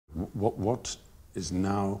What is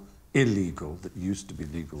now illegal that used to be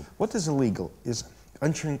legal? What is illegal is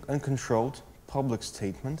uncontrolled public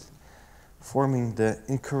statement forming the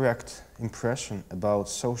incorrect impression about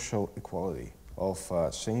social equality of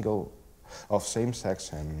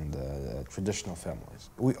same-sex and traditional families.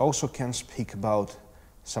 We also can speak about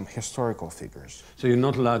some historical figures. So you're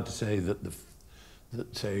not allowed to say that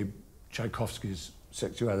say Tchaikovsky's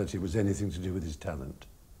sexuality was anything to do with his talent.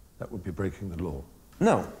 That would be breaking the law.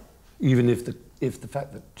 No. Even if the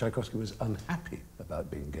fact that Tchaikovsky was unhappy about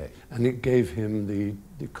being gay, and it gave him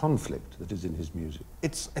the conflict that is in his music.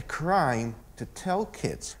 It's a crime to tell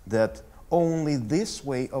kids that only this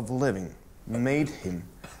way of living made him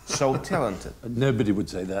so talented. Nobody would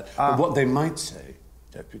say that. But what they might say,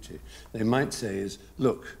 Deputy, they might say is,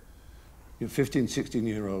 look, you're 15,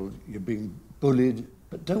 16-year-old, you're being bullied,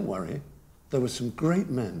 but don't worry, there were some great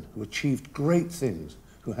men who achieved great things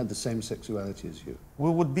who had the same sexuality as you. We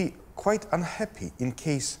would be quite unhappy in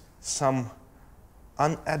case some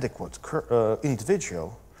inadequate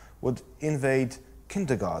individual would invade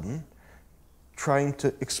kindergarten trying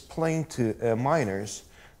to explain to minors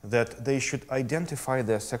that they should identify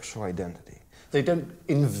their sexual identity. They don't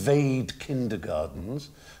invade kindergartens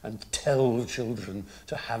and tell children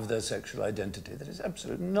to have their sexual identity. That is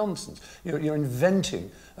absolute nonsense. You're inventing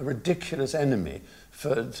a ridiculous enemy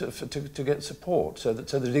to get support, so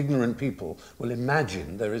that ignorant people will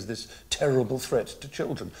imagine there is this terrible threat to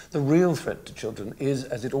children. The real threat to children is,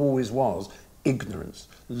 as it always was, ignorance,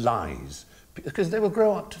 lies. Because they will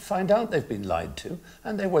grow up to find out they've been lied to,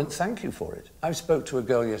 and they won't thank you for it. I spoke to a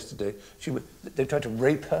girl yesterday. They tried to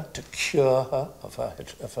rape her to cure her of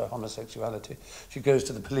her homosexuality. She goes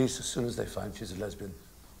to the police as soon as they find she's a lesbian.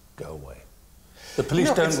 Go away. The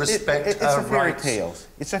police don't respect her rights.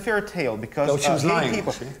 It's a fairy tale because no, she was lying,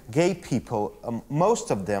 gay people, most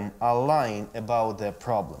of them are lying about their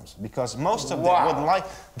problems because most of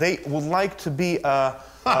them would like to be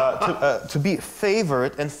to be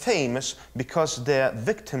favored and famous because they're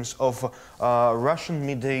victims of Russian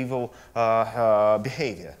medieval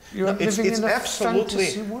behavior. You're living in a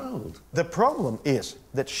fantasy world. The problem is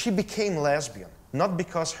that she became lesbian, not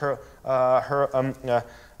because her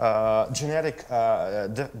genetic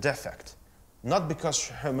defect, not because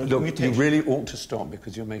her mutation. Look, you really ought to stop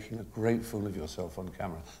because you're making a great fool of yourself on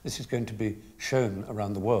camera. This is going to be shown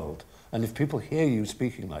around the world, and if people hear you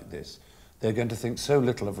speaking like this, they're going to think so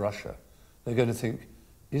little of Russia. They're going to think,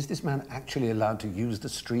 is this man actually allowed to use the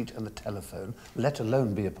street and the telephone, let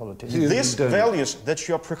alone be a politician? These values that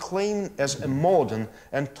you're proclaiming as a modern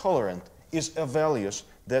and tolerant is values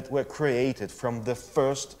that were created from the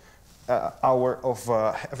first hour of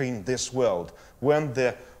having this world, when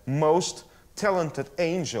the most talented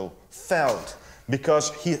angel felt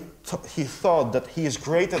because he thought that he is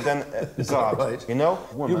greater than God. Right? You know?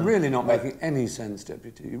 You're really not making any sense,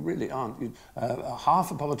 Deputy. You really aren't.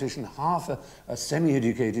 Half a politician, half a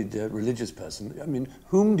semi-educated religious person. I mean,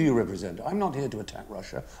 whom do you represent? I'm not here to attack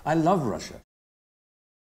Russia. I love Russia.